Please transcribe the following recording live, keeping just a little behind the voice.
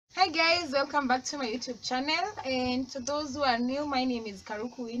Hi guys, welcome back to my YouTube channel, and to those who are new, my name is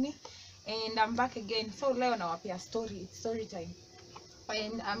Karuku Winnie and I'm back again. So leo nawapia story time,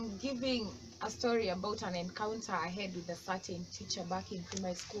 and I'm giving a story about an encounter I had with a certain teacher back in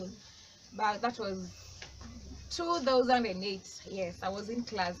primary school. But that was 2008. Yes, I was in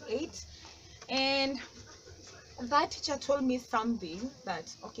class 8, and that teacher told me something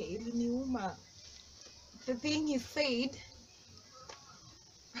that, okay, iliniuma. The thing he said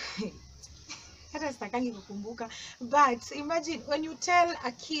hata sitakangi kukumbuka, but imagine when you tell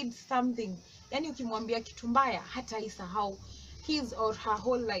a kid something, yani ukimwambia kitu mbaya hata isahau his or her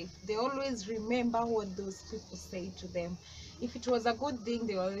whole life. They always remember what those people say to them. If it was a good thing,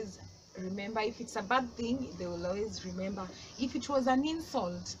 they always remember. If it's a bad thing, they will always remember. If it was an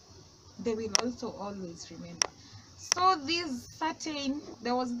insult, they will also always remember. So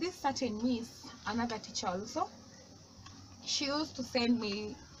there was this certain miss, another teacher also. She used to send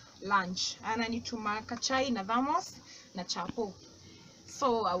me lunch, ananituma kachai na thamos na chapo.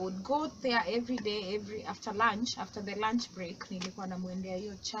 So I would go there every day, after the lunch break nilikuwa namuendea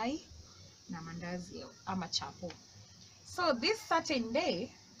hiyo chai na mandazi ama chapo. So this certain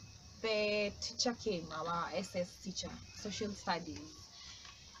day, the teacher came, our SS teacher, social studies,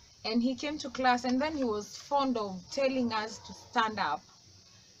 and he came to class, and then he was fond of telling us to stand up,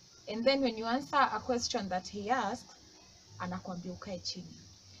 and then when you answer a question that he asked, anakuambia ukae chini.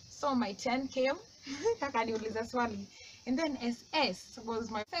 So my turn came, akaniuliza swali, and then SS was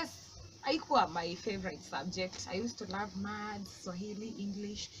haikuwa my favorite subject. I used to love maths, Swahili,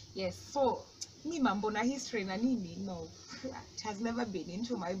 English. Yes, so mi mambo na history na nini, no, it has never been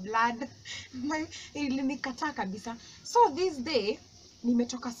into my blood. Ilinikata kabisa. So this day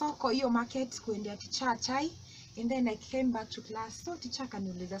nimetoka soko hiyo market kuendea teacher chai, and then I came back to class. So teacher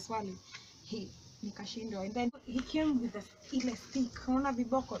akaniuliza swali, nikashindwa, and then he came with ile stick, unaona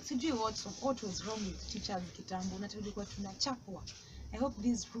viboko, sijui what was wrong with teachers kitambo, na tulikuwa tunachapwa. I hope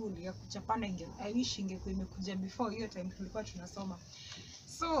this rule ya kuchapana I wish ingekuwa imekuja before hiyo time tulikuwa tunasoma.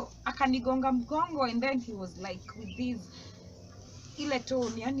 So akanigonga mgongo, and then he was like with this ile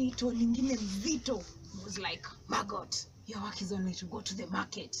tone, yani tone nyingine mzito. He was like, "Maggot, your work is only to go to the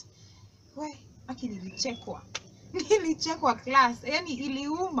market." We nilichekwa class, yani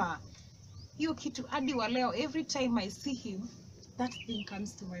iliuma hiyo kitu hadi wa leo. Every time I see him, that thing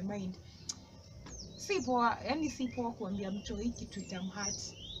comes to my mind. Si poa kuambia mtu hiki kitu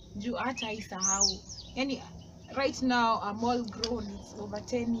itamhurt juu hata isahau. Yani right now I'm all grown, it's over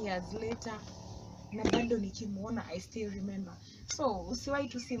 10 years later, na bado nikimuona I still remember. So usiwahi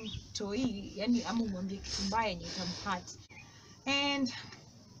tu si mtoi, yani ama umwambie kitu mbaya yenye itamhurt. And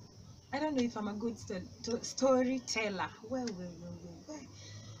I don't know if I'm a good storyteller. Well.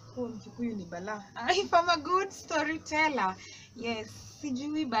 If I'm a good storyteller, yes,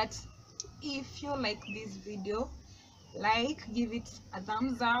 sijui, but if you like this video, give it a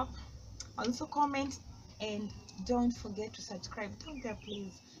thumbs up, also comment, and don't forget to subscribe. Don't there,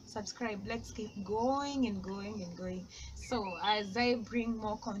 please subscribe. Let's keep going and going, so as I bring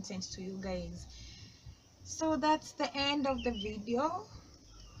more content to you guys. So that's the end of the video.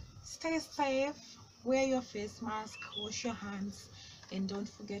 Stay safe, wear your face mask, wash your hands, and don't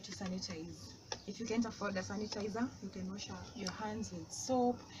forget to sanitize. If you can't afford a sanitizer, you can wash your hands with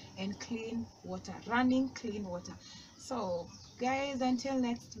soap and clean water, running clean water. So guys, until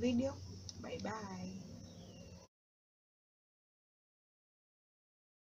next video, bye bye.